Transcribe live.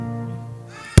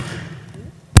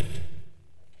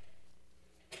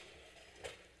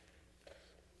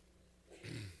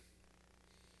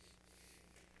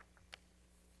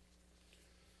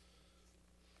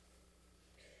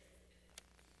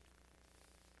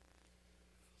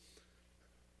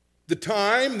The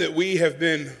time that we have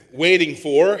been waiting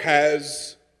for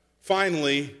has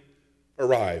finally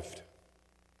arrived.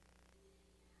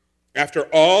 After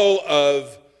all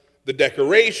of the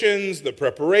decorations, the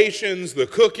preparations, the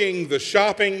cooking, the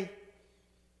shopping,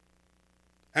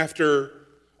 after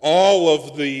all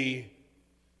of the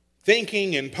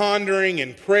thinking and pondering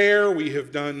and prayer we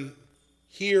have done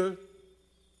here,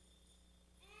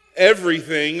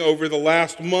 everything over the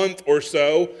last month or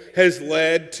so has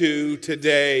led to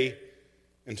today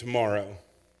and tomorrow.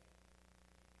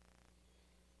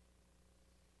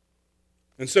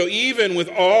 And so even with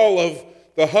all of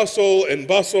the hustle and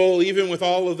bustle, even with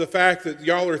all of the fact that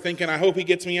y'all are thinking, I hope he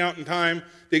gets me out in time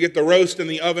to get the roast in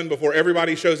the oven before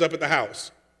everybody shows up at the house.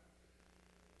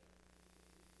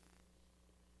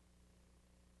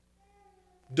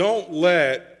 Don't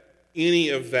let any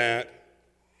of that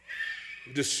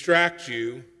distract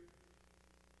you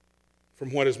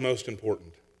from what is most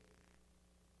important.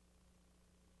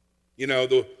 You know,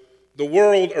 the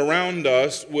world around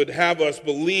us would have us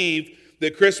believe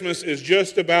that Christmas is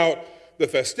just about the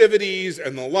festivities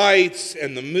and the lights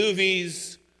and the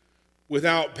movies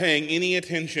without paying any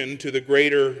attention to the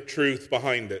greater truth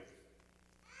behind it.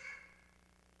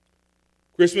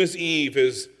 Christmas Eve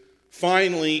has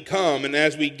finally come, and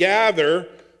as we gather,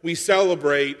 we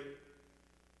celebrate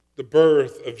the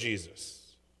birth of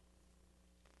Jesus.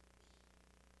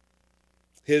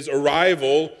 His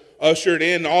arrival ushered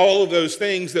in all of those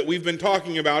things that we've been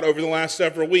talking about over the last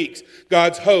several weeks.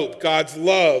 God's hope, God's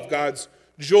love, God's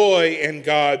joy, and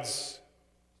God's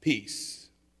peace.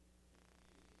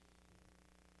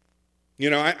 You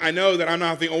know, I know that I'm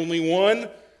not the only one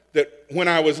that when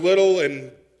I was little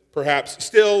and perhaps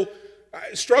still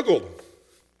I struggled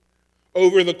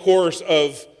over the course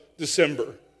of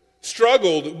December.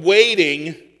 Struggled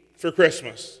waiting for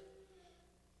Christmas.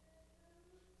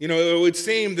 You know, it would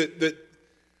seem that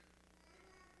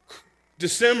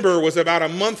December was about a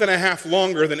month and a half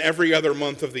longer than every other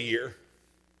month of the year.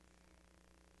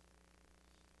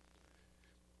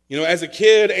 You know, as a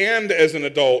kid and as an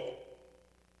adult,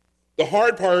 the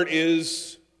hard part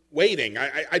is waiting.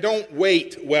 I don't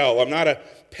wait well. I'm not a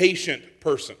patient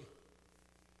person.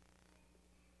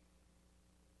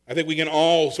 I think we can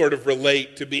all sort of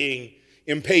relate to being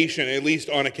impatient, at least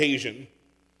on occasion.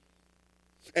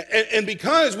 And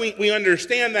because we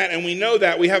understand that and we know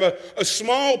that, we have a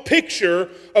small picture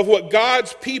of what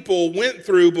God's people went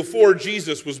through before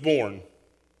Jesus was born.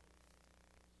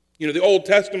 You know, the Old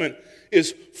Testament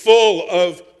is full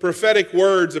of prophetic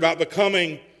words about the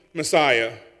coming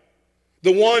Messiah,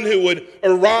 the one who would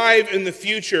arrive in the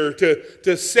future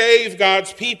to save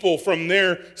God's people from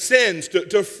their sins,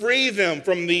 to free them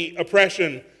from the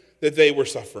oppression that they were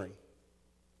suffering.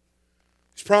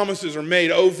 These promises are made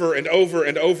over and over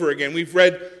and over again. We've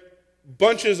read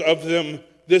bunches of them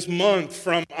this month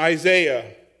from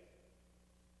Isaiah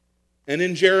and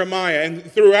in Jeremiah and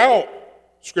throughout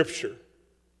Scripture.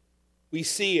 We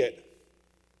see it.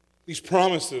 These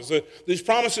promises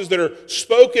that are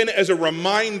spoken as a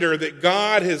reminder that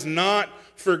God has not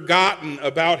forgotten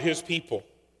about his people.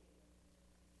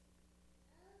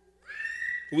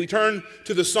 We turn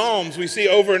to the Psalms, we see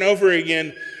over and over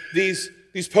again these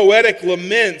poetic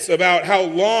laments about how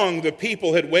long the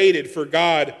people had waited for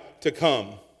God to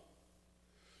come.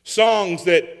 Songs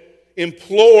that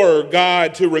implore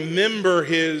God to remember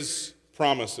his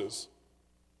promises.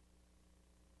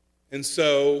 And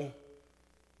so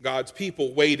God's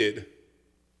people waited.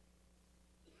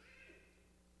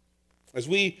 As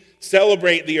we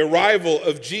celebrate the arrival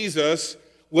of Jesus,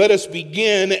 let us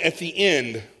begin at the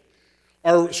end.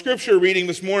 Our scripture reading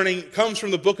this morning comes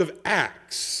from the book of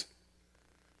Acts.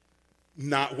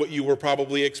 Not what you were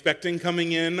probably expecting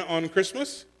coming in on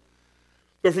Christmas,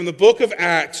 but from the book of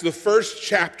Acts, the first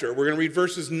chapter. We're going to read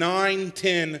verses 9,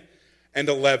 10, and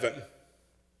 11. So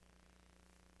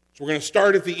we're going to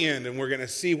start at the end, and we're going to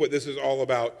see what this is all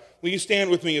about. Will you stand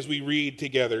with me as we read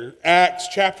together? Acts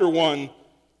chapter 1,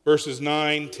 verses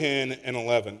 9, 10, and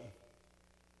 11.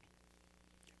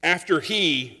 After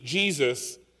he,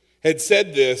 Jesus, had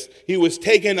said this, he was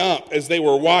taken up as they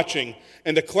were watching,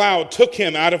 and a cloud took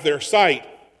him out of their sight.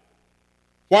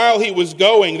 While he was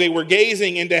going, they were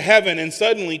gazing into heaven, and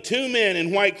suddenly 2 men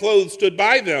in white clothes stood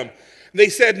by them. They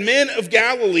said, "Men of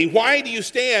Galilee, why do you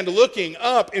stand looking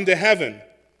up into heaven?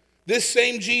 This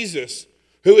same Jesus,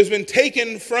 who has been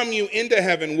taken from you into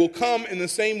heaven, will come in the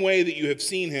same way that you have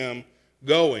seen him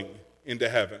going into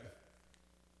heaven."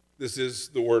 This is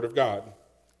the word of God.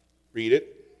 Read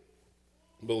it,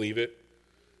 believe it,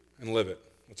 and live it.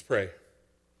 Let's pray.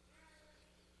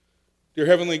 Dear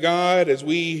Heavenly God, as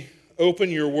we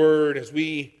open your word, as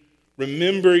we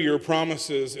remember your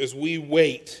promises, as we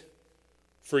wait,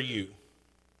 for you.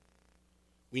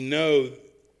 We know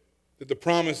that the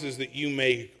promises that you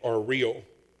make are real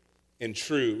and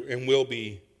true and will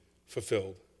be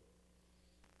fulfilled.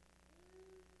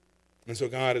 And so,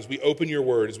 God, as we open your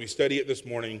word, as we study it this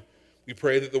morning, we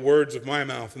pray that the words of my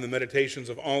mouth and the meditations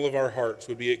of all of our hearts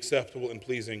would be acceptable and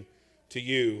pleasing to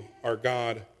you, our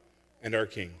God and our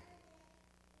King.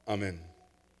 Amen. You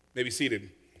may be seated.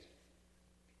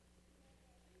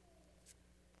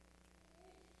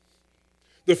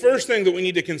 The first thing that we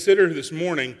need to consider this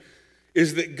morning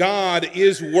is that God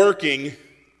is working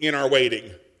in our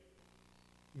waiting.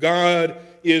 God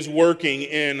is working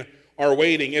in our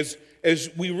waiting. As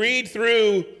we read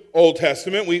through Old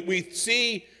Testament, we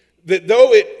see that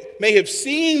though it may have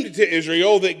seemed to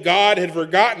Israel that God had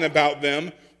forgotten about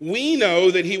them, we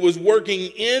know that he was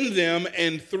working in them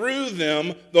and through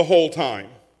them the whole time.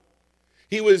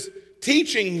 He was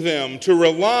teaching them to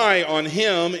rely on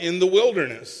him in the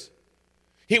wilderness.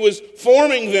 He was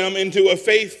forming them into a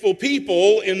faithful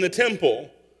people in the temple.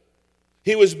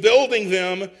 He was building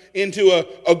them into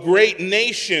a great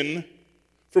nation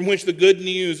from which the good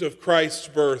news of Christ's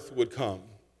birth would come.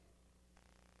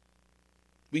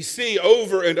 We see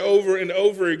over and over and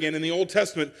over again in the Old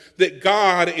Testament that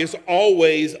God is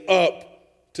always up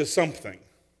to something.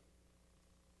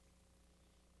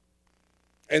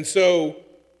 And so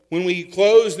when we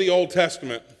close the Old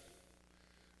Testament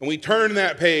and we turn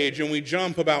that page and we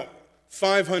jump about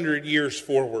 500 years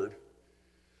forward,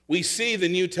 we see the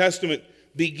New Testament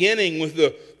beginning with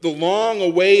the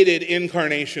long-awaited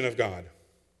incarnation of God.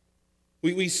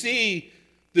 We see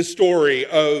the story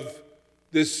of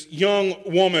this young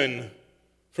woman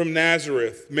from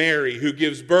Nazareth, Mary, who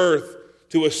gives birth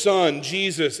to a son,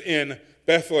 Jesus, in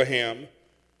Bethlehem.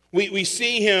 We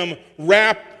see her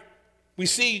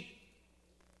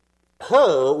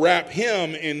wrap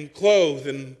him in clothes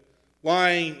and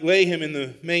lay him in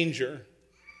the manger,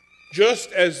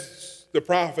 just as the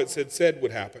prophets had said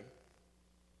would happen.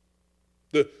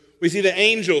 We see the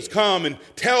angels come and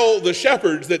tell the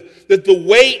shepherds that the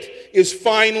wait is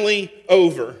finally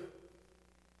over.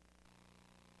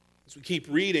 As we keep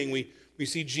reading, we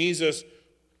see Jesus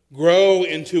grow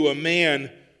into a man,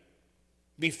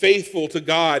 be faithful to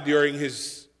God during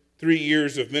his 3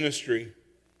 years of ministry.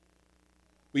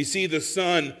 We see the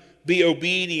Son be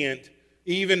obedient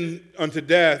even unto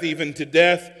death, even to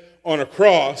death on a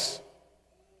cross.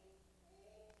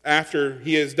 After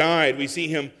he has died, we see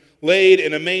him laid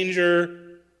in a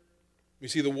manger. We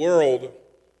see the world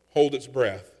hold its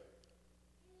breath.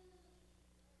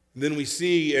 And then we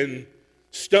see a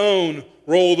stone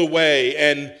rolled away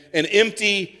and an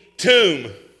empty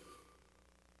tomb.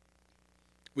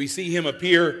 We see him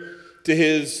appear to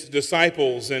his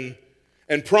disciples and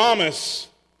promise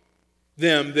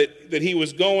them that he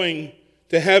was going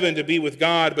to heaven to be with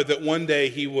God, but that one day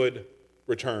he would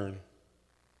return.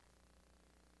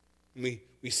 We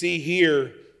see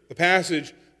here the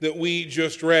passage that we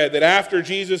just read, that after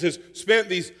Jesus has spent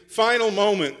these final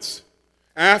moments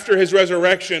after his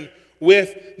resurrection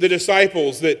with the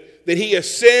disciples, that he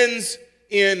ascends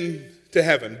into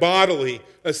heaven, bodily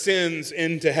ascends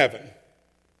into heaven.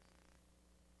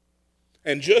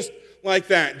 And just like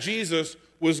that, Jesus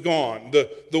was gone. The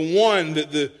one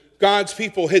that God's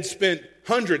people had spent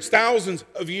hundreds, thousands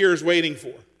of years waiting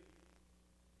for.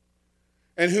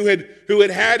 And who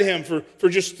had him for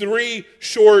just 3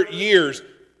 short years.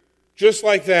 Just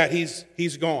like that,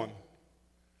 he's gone.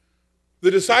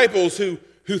 The disciples who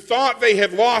thought they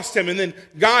had lost him and then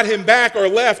got him back are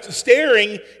left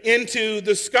staring into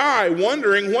the sky,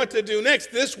 wondering what to do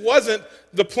next. This wasn't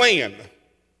the plan.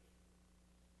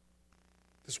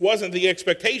 This wasn't the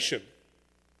expectation.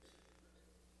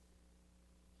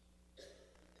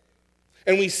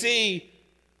 And we see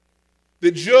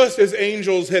that just as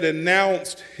angels had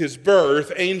announced his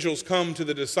birth, angels come to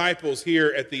the disciples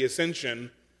here at the Ascension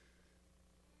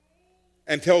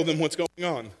and tell them what's going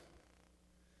on.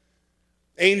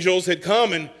 Angels had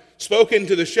come and spoken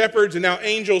to the shepherds, and now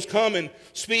angels come and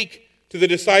speak to the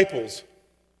disciples.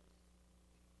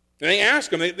 And they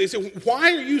ask them, they say,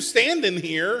 "Why are you standing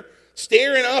here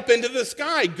staring up into the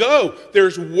sky? Go,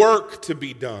 there's work to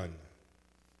be done.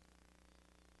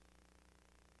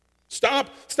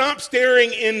 Stop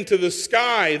staring into the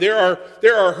sky. There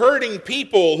are hurting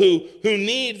people who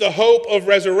need the hope of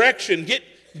resurrection.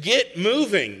 Get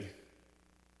moving."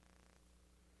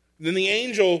 Then the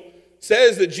angel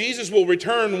says that Jesus will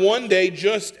return one day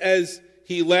just as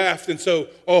he left. And so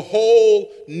a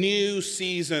whole new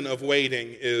season of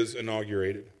waiting is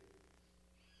inaugurated.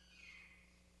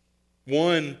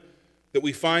 One that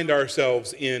we find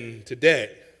ourselves in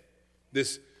today.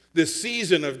 This This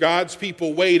season of God's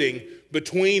people waiting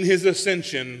between his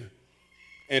ascension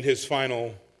and his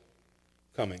final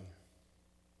coming.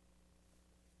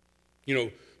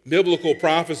 Biblical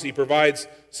prophecy provides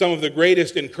some of the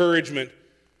greatest encouragement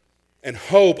and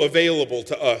hope available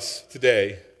to us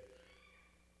today.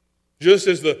 Just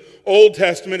as the Old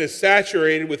Testament is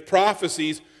saturated with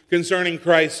prophecies concerning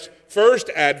Christ's first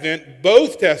advent,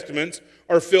 both Testaments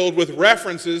are filled with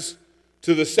references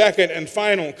to the second and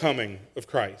final coming of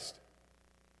Christ.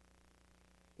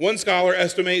 One scholar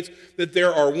estimates that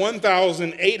there are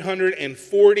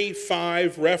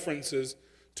 1,845 references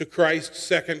to Christ's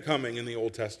second coming in the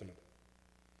Old Testament,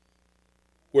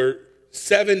 where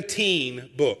 17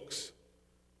 books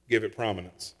give it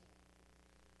prominence.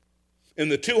 In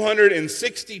the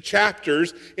 260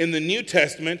 chapters in the New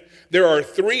Testament, there are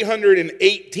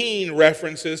 318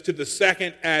 references to the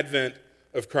second advent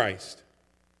of Christ.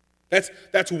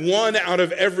 That's 1 out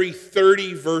of every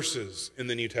 30 verses in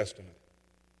the New Testament.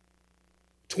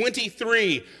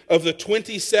 23 of the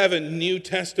 27 New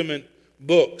Testament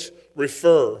books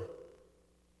refer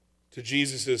to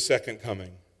Jesus' second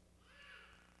coming.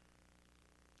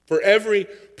 For every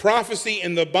prophecy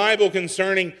in the Bible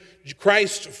concerning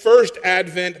Christ's first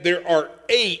advent, there are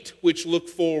 8 which look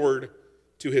forward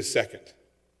to his second.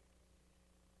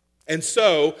 And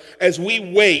so, as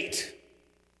we wait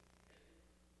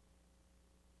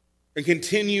and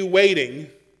continue waiting,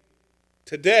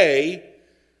 today,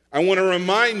 I want to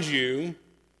remind you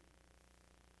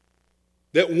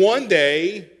that one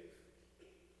day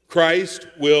Christ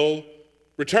will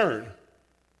return.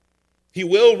 He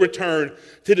will return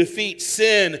to defeat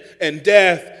sin and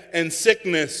death and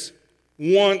sickness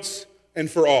once and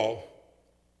for all.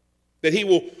 That he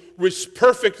will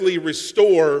perfectly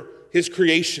restore his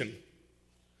creation.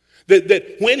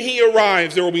 That when he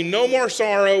arrives, there will be no more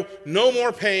sorrow, no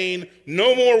more pain,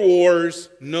 no more wars,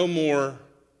 no more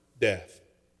death.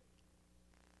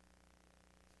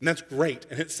 And that's great,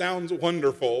 and it sounds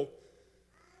wonderful,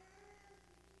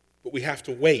 but we have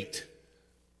to wait.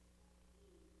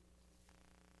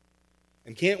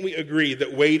 And can't we agree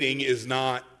that waiting is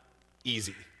not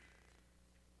easy?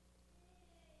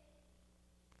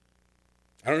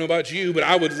 I don't know about you, but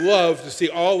I would love to see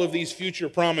all of these future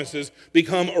promises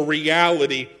become a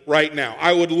reality right now.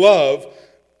 I would love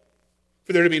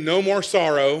for there to be no more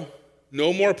sorrow,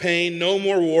 no more pain, no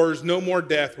more wars, no more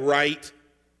death right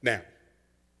now.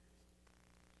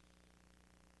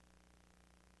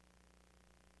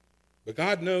 But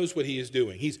God knows what he is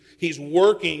doing. He's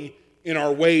working in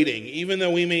our waiting, even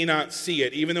though we may not see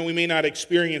it, even though we may not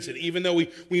experience it, even though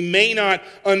we may not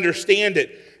understand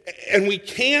it. And we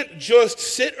can't just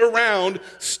sit around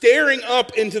staring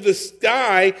up into the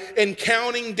sky and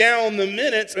counting down the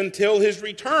minutes until his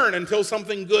return, until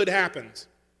something good happens.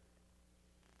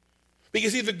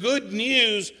 Because see, the good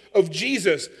news of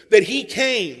Jesus, that he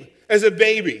came as a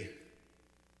baby,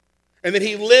 and that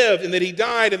he lived, and that he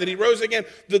died, and that he rose again.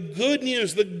 The good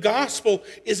news, the gospel,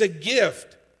 is a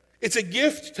gift. It's a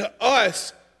gift to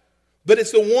us, but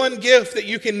it's the one gift that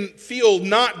you can feel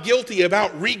not guilty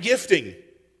about re-gifting.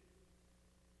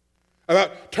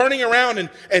 About turning around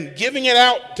and giving it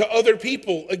out to other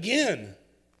people again.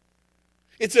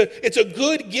 It's a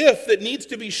good gift that needs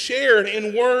to be shared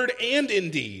in word and in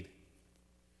deed.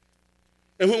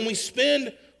 And when we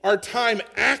spend our time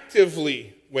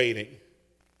actively waiting,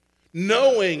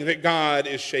 knowing that God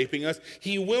is shaping us,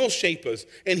 he will shape us,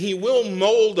 and he will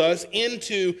mold us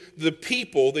into the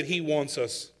people that he wants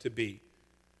us to be.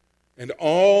 And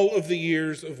all of the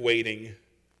years of waiting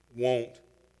won't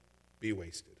be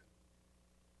wasted.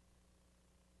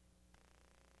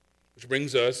 Which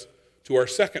brings us to our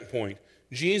second point.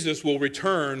 Jesus will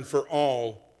return for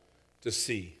all to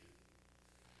see.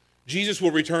 Jesus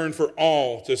will return for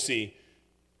all to see.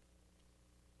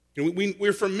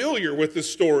 We're familiar with the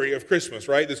story of Christmas,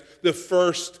 right? The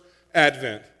first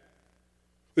Advent.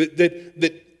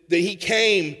 That he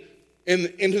came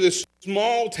into this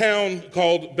small town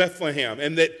called Bethlehem,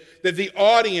 and that the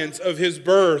audience of his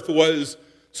birth was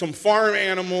some farm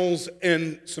animals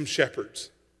and some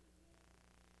shepherds.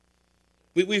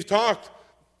 We've talked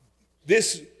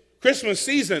this Christmas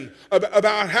season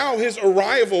about how his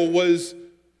arrival was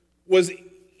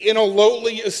in a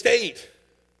lowly estate.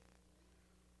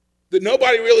 That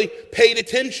nobody really paid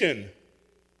attention.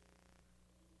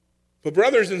 But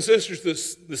brothers and sisters,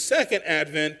 the second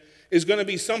Advent is going to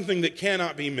be something that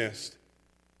cannot be missed.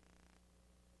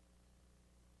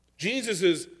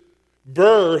 Jesus'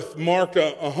 birth marked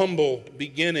a humble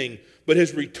beginning, but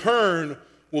his return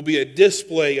will be a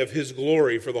display of his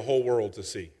glory for the whole world to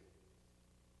see.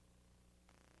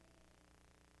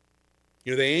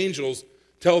 The angels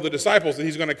tell the disciples that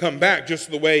he's going to come back just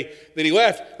the way that he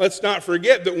left. Let's not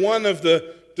forget that one of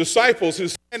the disciples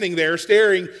who's standing there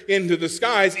staring into the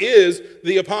skies is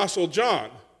the Apostle John.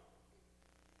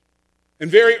 And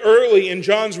very early in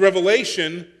John's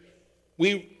revelation,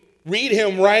 we read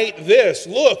him write this: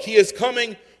 "Look, he is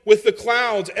coming with the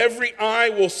clouds. Every eye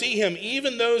will see him,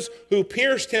 even those who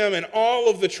pierced him, and all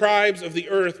of the tribes of the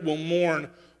earth will mourn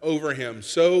over him.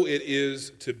 So it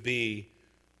is to be.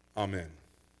 Amen."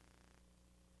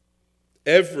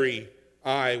 Every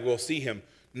eye will see him.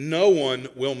 No one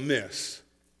will miss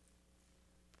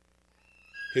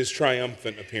his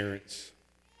triumphant appearance.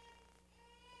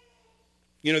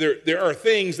 You know, there are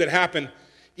things that happen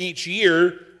each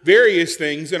year, various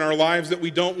things in our lives that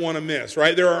we don't want to miss,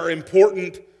 right? There are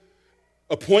important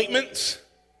appointments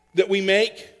that we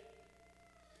make.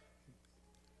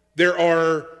 There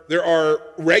are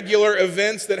regular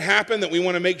events that happen that we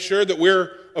want to make sure that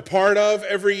we're a part of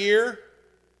every year.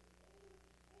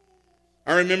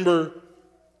 I remember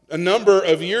a number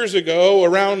of years ago,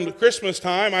 around Christmas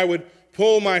time, I would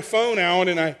pull my phone out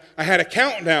and I had a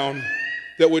countdown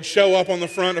that would show up on the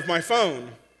front of my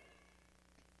phone.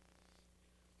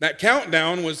 That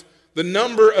countdown was the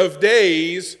number of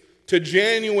days to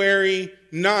January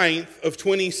 9th of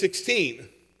 2016.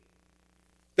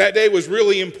 That day was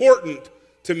really important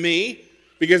to me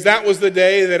because that was the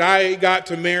day that I got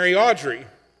to marry Audrey.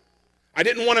 I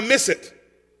didn't want to miss it.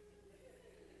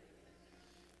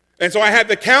 And so I had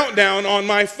the countdown on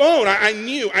my phone. I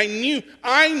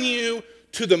knew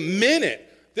to the minute.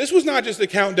 This was not just a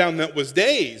countdown that was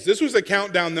days. This was a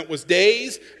countdown that was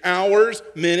days, hours,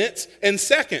 minutes, and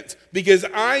seconds. Because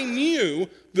I knew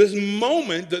this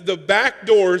moment that the back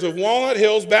doors of Walnut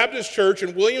Hills Baptist Church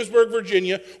in Williamsburg,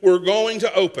 Virginia were going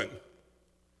to open.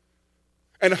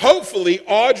 And hopefully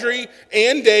Audrey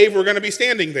and Dave were going to be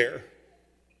standing there.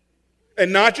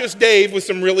 And not just Dave with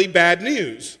some really bad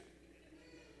news.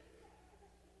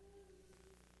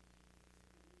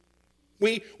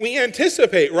 We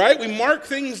anticipate, right? We mark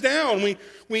things down.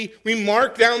 We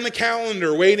mark down the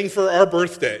calendar waiting for our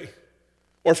birthday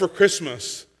or for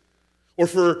Christmas or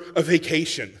for a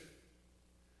vacation.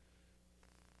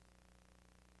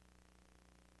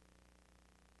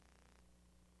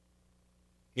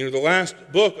 You know, the last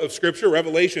book of Scripture,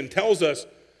 Revelation, tells us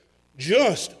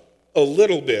just a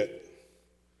little bit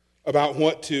about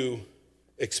what to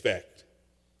expect.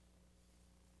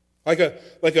 Like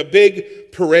a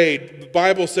big parade, the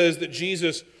Bible says that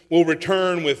Jesus will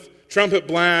return with trumpet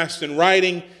blasts and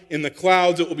riding in the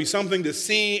clouds. It will be something to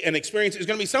see and experience. It's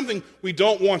going to be something we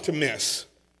don't want to miss.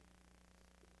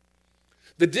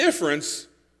 The difference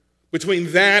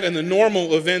between that and the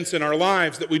normal events in our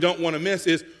lives that we don't want to miss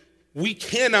is we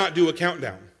cannot do a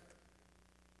countdown.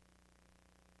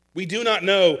 We do not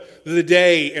know the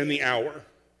day and the hour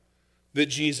that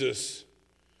Jesus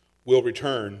will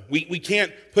return. We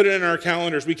can't put it in our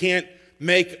calendars. We can't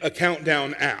make a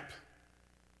countdown app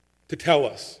to tell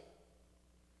us.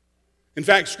 In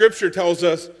fact, Scripture tells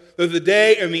us that the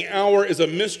day and the hour is a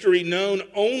mystery known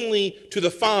only to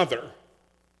the Father.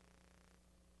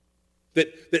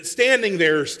 That standing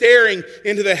there, staring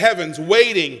into the heavens,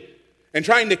 waiting and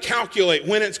trying to calculate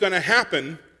when it's going to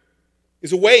happen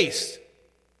is a waste.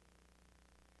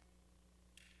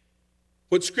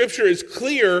 What Scripture is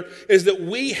clear is that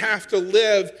we have to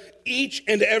live each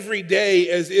and every day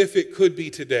as if it could be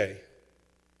today.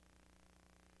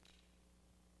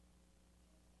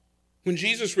 When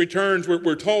Jesus returns,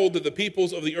 we're told that the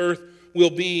peoples of the earth will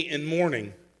be in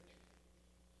mourning.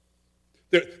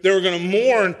 They're going to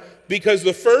mourn because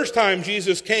the first time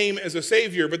Jesus came as a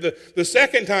Savior, but the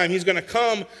second time He's going to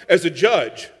come as a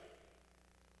judge.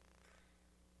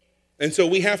 And so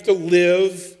we have to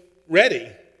live ready.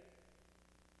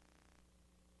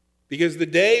 Because the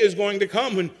day is going to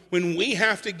come when we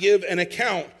have to give an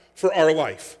account for our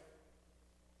life.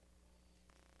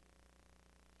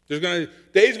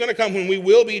 Day's going to come when we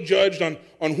will be judged on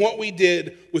what we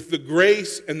did with the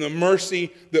grace and the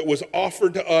mercy that was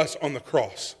offered to us on the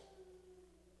cross.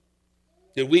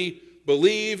 Did we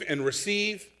believe and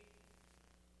receive,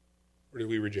 or did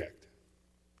we reject?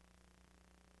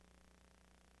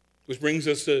 Which brings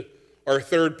us to our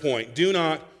third point. Do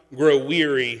not grow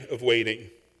weary of waiting.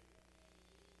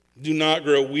 Do not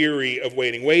grow weary of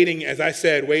waiting. Waiting, as I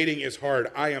said, waiting is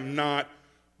hard. I am not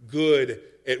good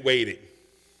at waiting.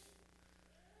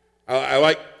 I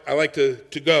like to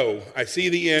go. I see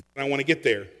the end and I want to get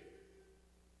there.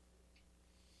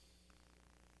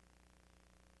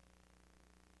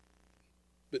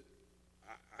 But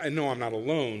I know I'm not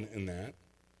alone in that.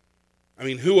 I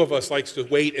mean, who of us likes to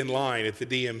wait in line at the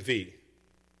DMV?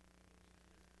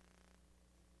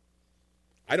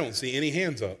 I don't see any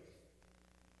hands up.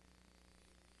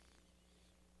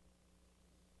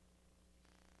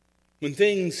 When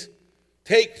things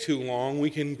take too long, we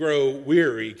can grow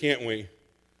weary, can't we?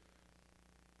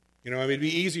 It'd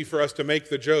be easy for us to make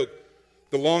the joke,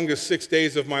 the longest 6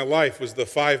 days of my life was the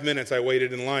 5 minutes I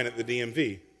waited in line at the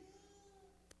DMV.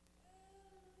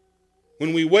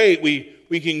 When we wait,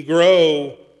 we can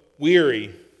grow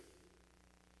weary.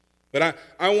 But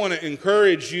I want to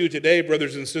encourage you today,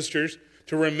 brothers and sisters,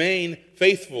 to remain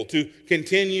faithful, to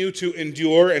continue to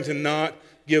endure, and to not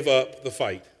give up the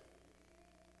fight.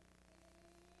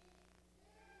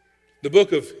 The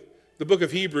book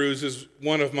of Hebrews is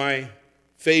one of my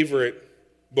favorite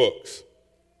books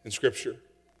in Scripture.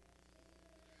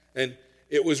 And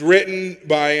it was written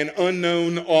by an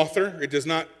unknown author. It does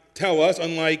not tell us,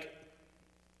 unlike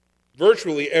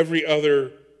virtually every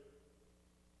other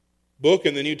book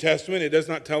in the New Testament, it does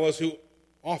not tell us who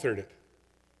authored it.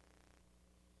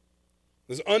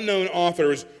 This unknown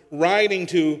author is writing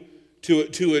to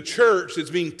a church that's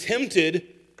being tempted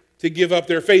to give up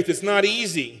their faith. It's not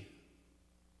easy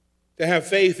to have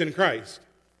faith in Christ.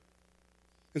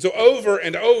 And so over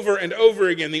and over and over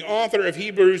again, the author of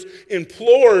Hebrews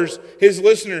implores his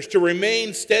listeners to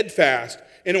remain steadfast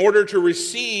in order to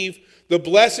receive the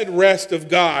blessed rest of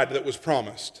God that was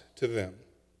promised to them.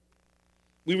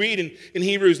 We read in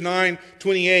Hebrews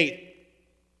 9:28,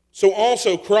 so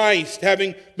also Christ,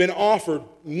 having been offered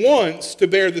once to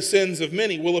bear the sins of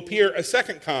many, will appear a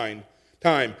second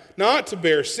time, not to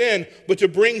bear sin, but to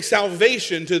bring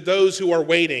salvation to those who are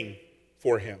waiting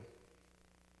for him.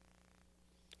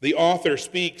 The author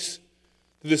speaks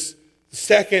to this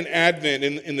second advent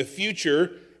in the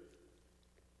future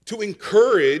to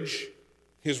encourage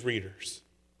his readers.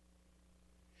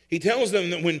 He tells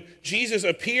them that when Jesus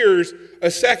appears a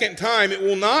second time, it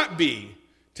will not be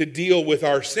to deal with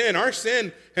our sin. Our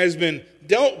sin has been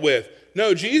dealt with.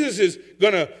 No, Jesus is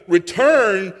going to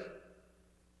return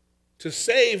to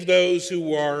save those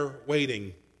who are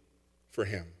waiting for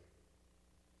him.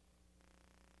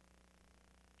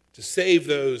 To save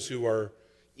those who are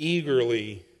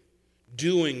eagerly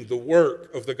doing the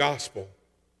work of the gospel,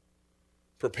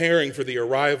 preparing for the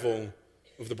arrival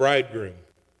of the bridegroom.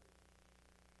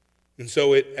 And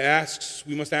so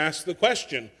we must ask the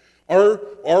question,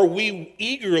 are we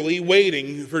eagerly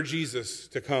waiting for Jesus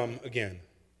to come again?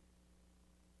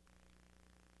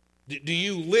 Do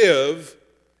you live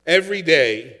every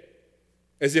day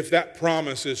as if that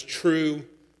promise is true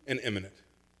and imminent?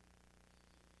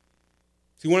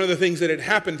 See, one of the things that had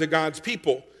happened to God's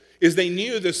people is they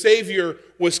knew the Savior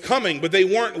was coming, but they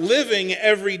weren't living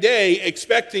every day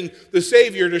expecting the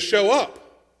Savior to show up.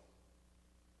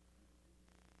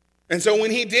 And so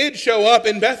when he did show up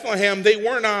in Bethlehem, they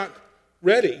were not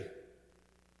ready.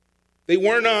 They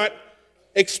were not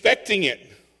expecting it.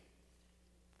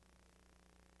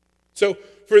 So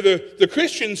for the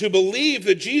Christians who believe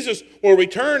that Jesus will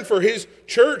return for his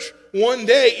church one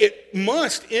day, it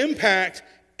must impact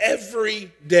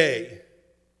every day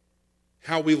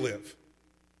how we live.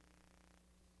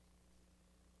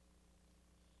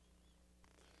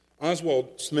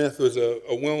 Oswald Smith was a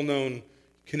well-known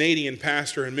Canadian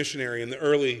pastor and missionary in the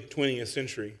early 20th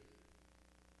century.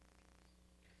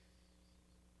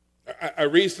 I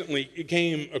recently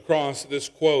came across this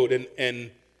quote,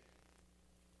 and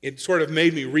it sort of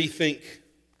made me rethink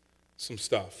some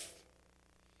stuff.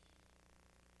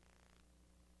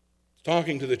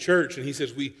 Talking to the church, and he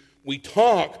says, we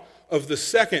talk of the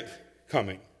second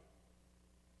coming.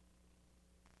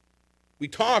 We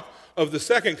talk of the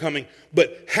second coming,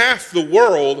 but half the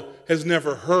world has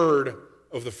never heard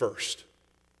of the first.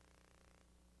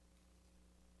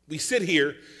 We sit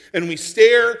here and we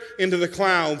stare into the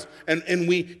clouds and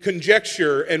we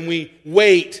conjecture and we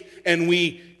wait and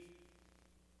we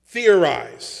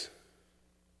theorize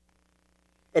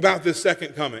about this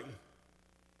second coming,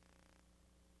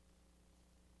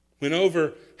 when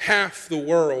over half the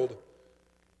world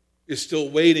is still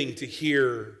waiting to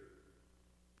hear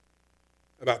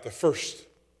about the first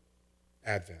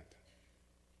Advent,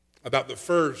 about the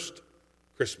first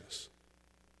Christmas.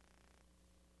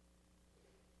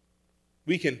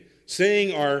 We can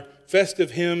sing our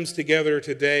festive hymns together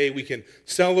today. We can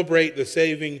celebrate the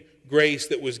saving grace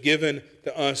that was given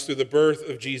to us through the birth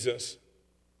of Jesus.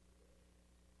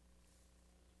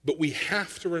 But we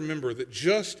have to remember that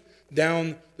just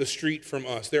down the street from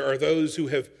us, there are those who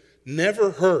have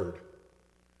never heard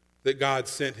that God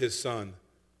sent his Son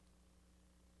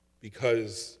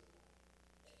because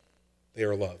they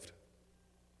are loved.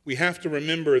 We have to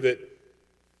remember that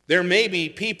there may be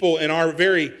people in our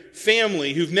very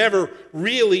family who've never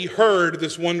really heard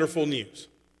this wonderful news.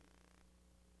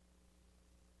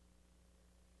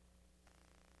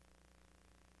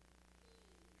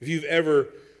 If you've ever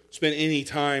spent any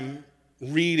time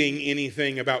reading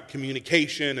anything about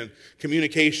communication and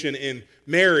communication in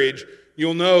marriage,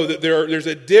 you'll know that there's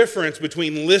a difference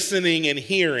between listening and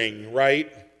hearing,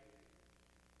 right?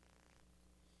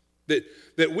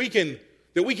 That we can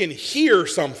hear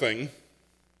something,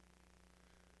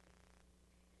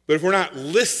 but if we're not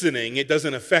listening, it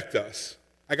doesn't affect us.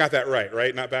 I got that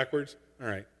right? Not backwards? All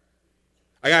right.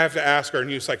 I have to ask our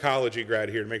new psychology grad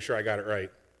here to make sure I got it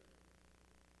right.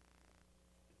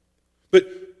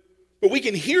 But we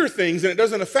can hear things and it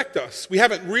doesn't affect us. We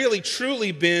haven't really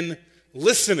truly been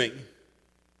listening.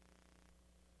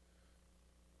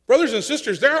 Brothers and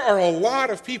sisters, there are a lot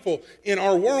of people in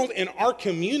our world, in our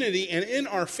community, and in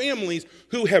our families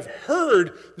who have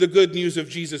heard the good news of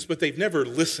Jesus, but they've never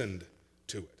listened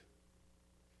to it.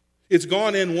 It's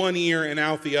gone in one ear and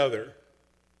out the other.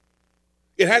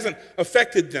 It hasn't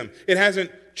affected them. It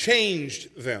hasn't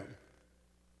changed them.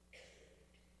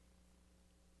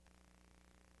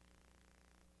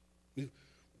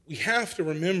 We have to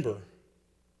remember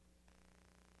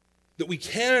that we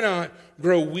cannot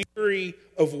grow weary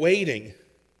of waiting.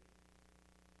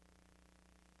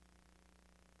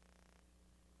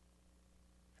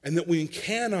 And that we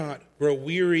cannot grow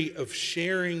weary of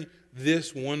sharing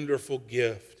this wonderful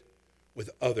gift with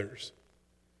others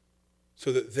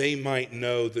so that they might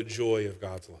know the joy of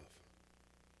God's love.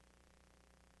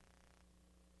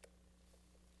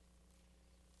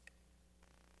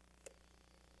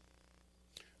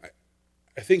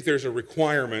 I think there's a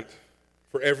requirement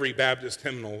for every Baptist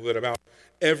hymnal that about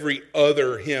every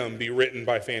other hymn be written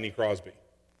by Fanny Crosby.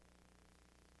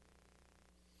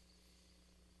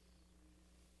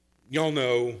 Y'all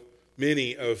know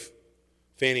many of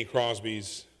Fanny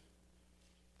Crosby's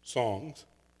songs.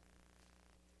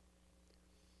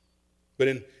 But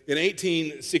in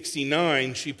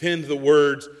 1869, she penned the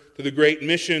words to the great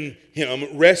mission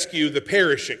hymn, Rescue the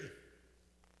Perishing.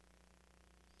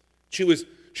 She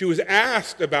was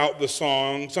asked about the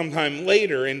song sometime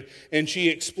later, and she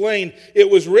explained it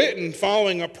was written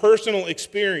following a personal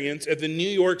experience at the New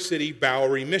York City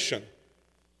Bowery Mission.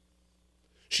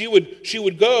 She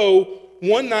would go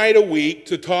one night a week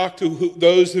to talk to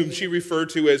those whom she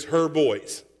referred to as her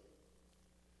boys.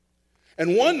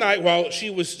 And one night while she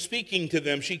was speaking to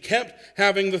them, she kept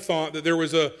having the thought that there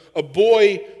was a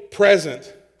boy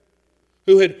present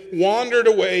who had wandered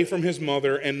away from his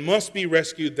mother and must be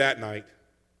rescued that night,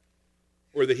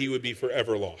 or that he would be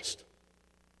forever lost.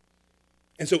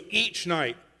 And so each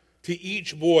night, to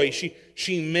each boy,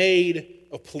 she made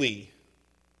a plea.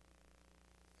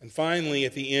 And finally,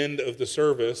 at the end of the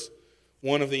service,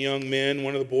 one of the young men,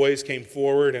 one of the boys, came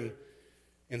forward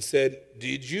and said,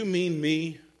 "Did you mean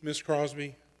me, Miss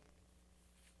Crosby?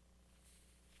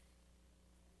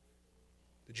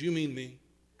 Did you mean me?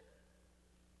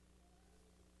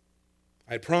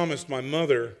 I promised my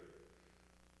mother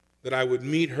that I would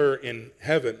meet her in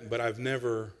heaven, but I've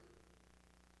never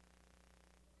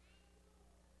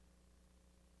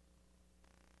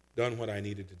done what I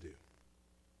needed to do."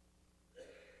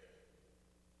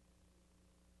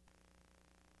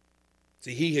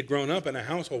 See, he had grown up in a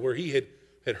household where he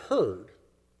had heard,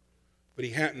 but he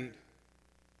hadn't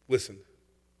listened.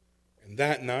 And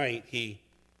that night, he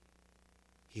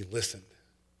listened.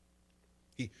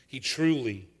 He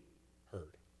truly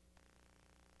heard.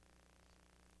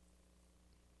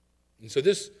 And so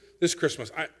this Christmas,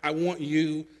 I want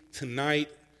you tonight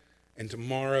and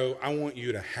tomorrow, I want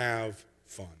you to have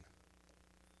fun.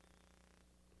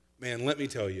 Man, let me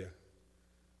tell you,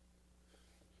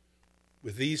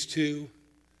 with these two,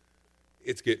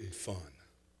 it's getting fun.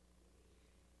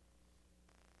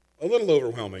 A little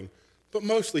overwhelming, but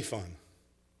mostly fun.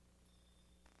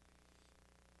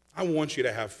 I want you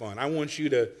to have fun. I want you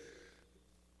to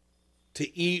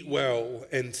eat well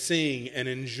and sing and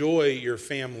enjoy your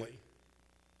family.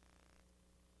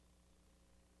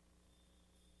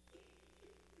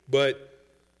 But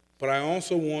I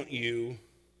also want you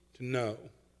to know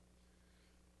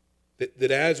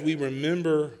that as we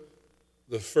remember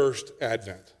the first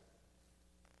Advent,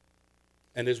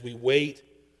 and as we wait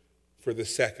for the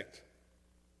second,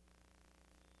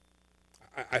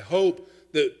 I hope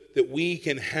that we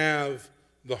can have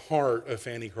the heart of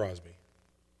Fanny Crosby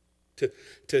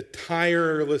to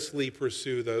tirelessly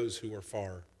pursue those who are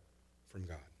far from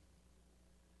God.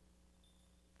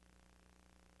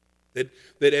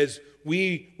 That as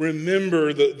we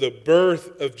remember the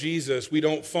birth of Jesus, we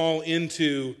don't fall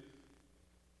into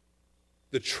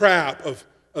the trap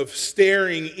of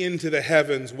staring into the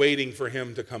heavens waiting for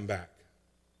him to come back.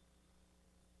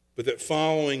 But that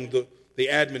following the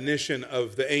admonition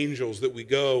of the angels, that we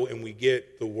go and we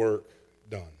get the work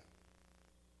done.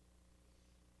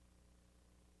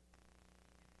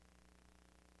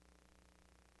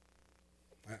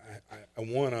 I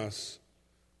want us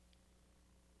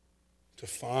to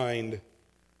find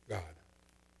God.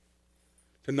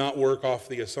 To not work off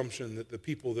the assumption that the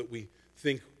people that we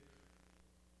think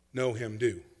know him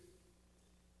do.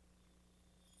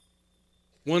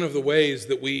 One of the ways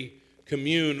that we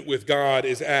commune with God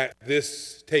is at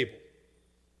this table.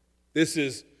 This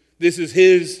is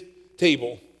his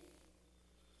table.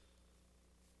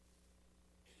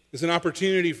 It's an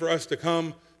opportunity for us to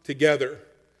come together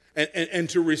and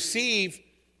to receive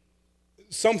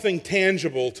something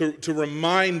tangible to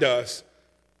remind us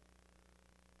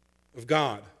of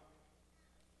God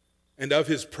and of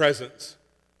his presence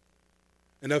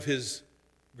and of his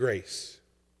grace.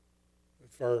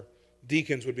 If our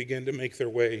deacons would begin to make their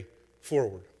way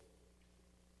forward.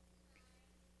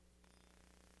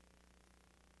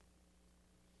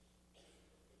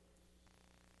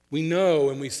 We know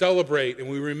and we celebrate and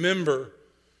we remember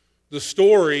the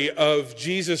story of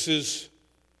Jesus'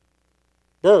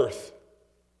 birth.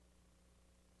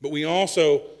 But we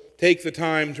also take the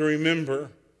time to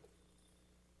remember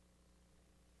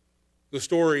the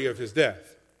story of his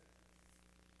death.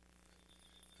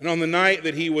 And on the night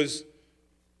that he was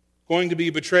going to be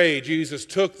betrayed, Jesus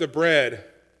took the bread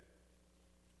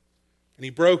and he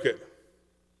broke it.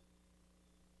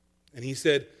 And he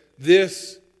said,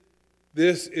 This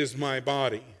is my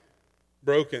body,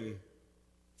 broken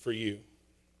for you.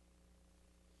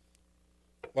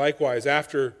 Likewise,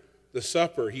 after the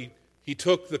supper, he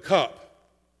took the cup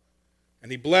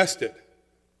and he blessed it.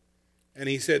 And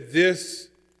he said, This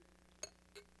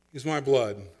is my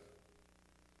blood,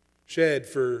 shed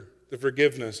for the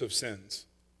forgiveness of sins,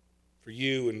 for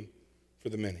you and for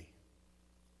the many.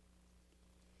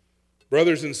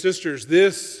 Brothers and sisters,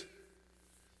 this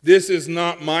is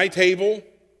not my table.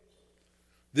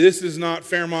 This is not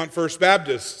Fairmont First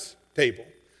Baptist's table.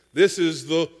 This is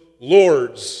the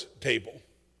Lord's table.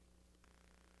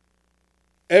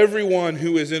 Everyone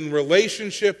who is in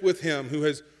relationship with him, who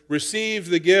has received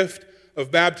the gift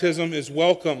of baptism, is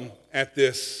welcome at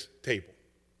this table.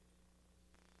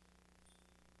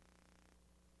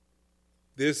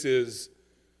 This is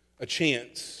a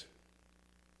chance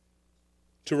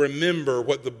to remember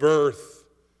what the birth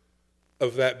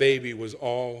of that baby was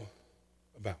all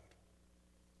about.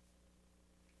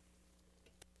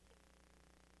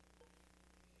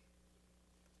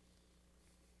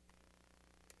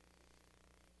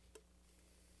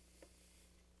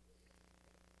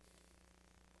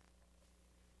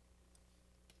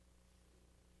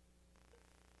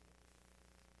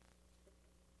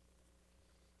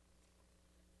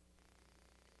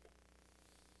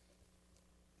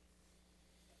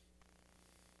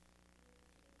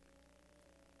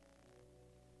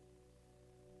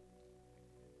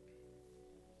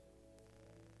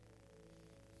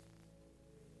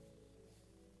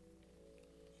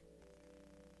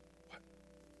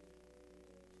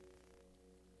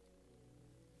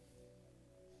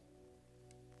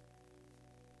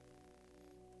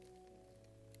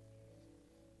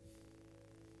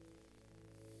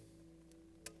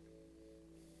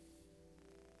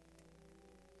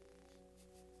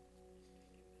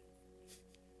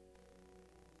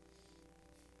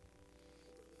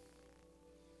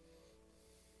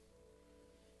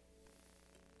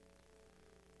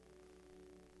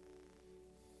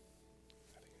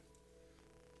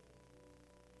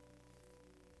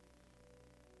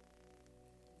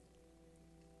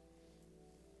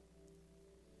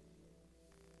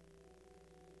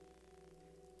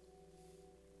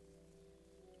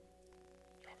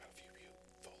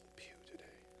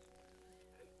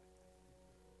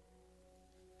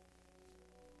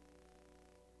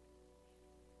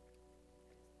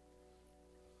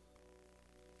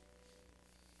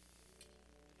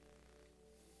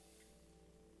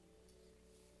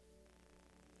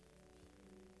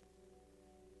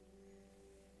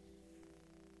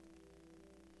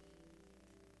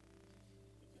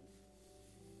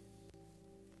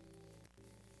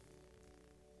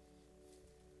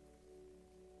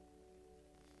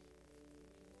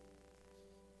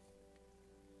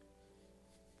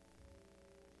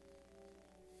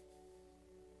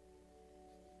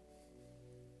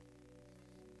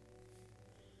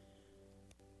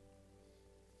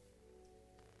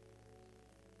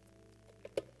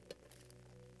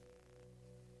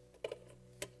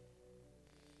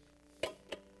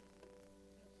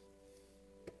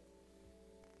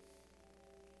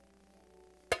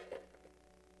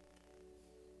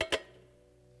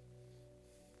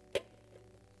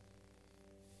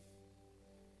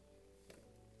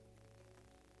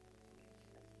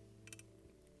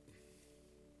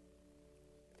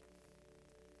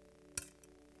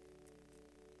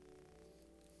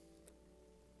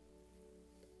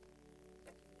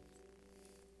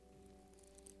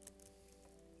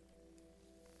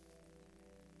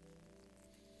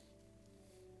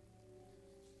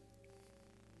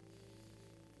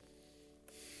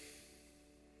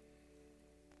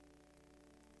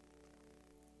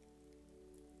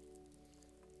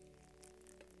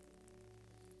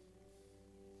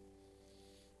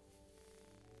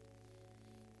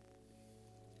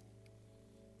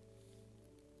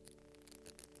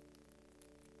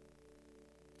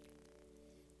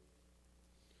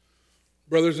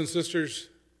 Brothers and sisters,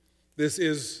 this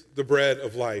is the bread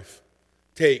of life.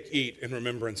 Take, eat in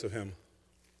remembrance of him.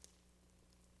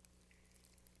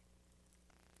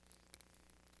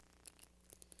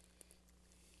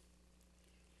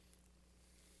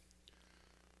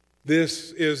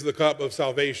 This is the cup of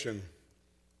salvation,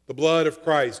 the blood of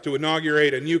Christ, to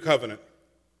inaugurate a new covenant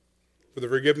for the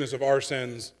forgiveness of our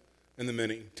sins and the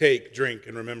many. Take, drink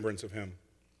in remembrance of him.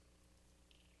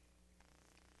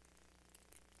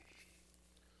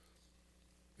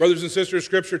 Brothers and sisters,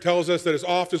 Scripture tells us that as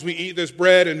oft as we eat this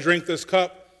bread and drink this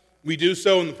cup, we do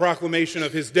so in the proclamation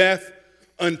of his death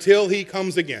until he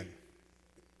comes again.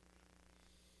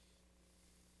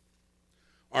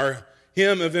 Our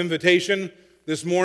hymn of invitation this morning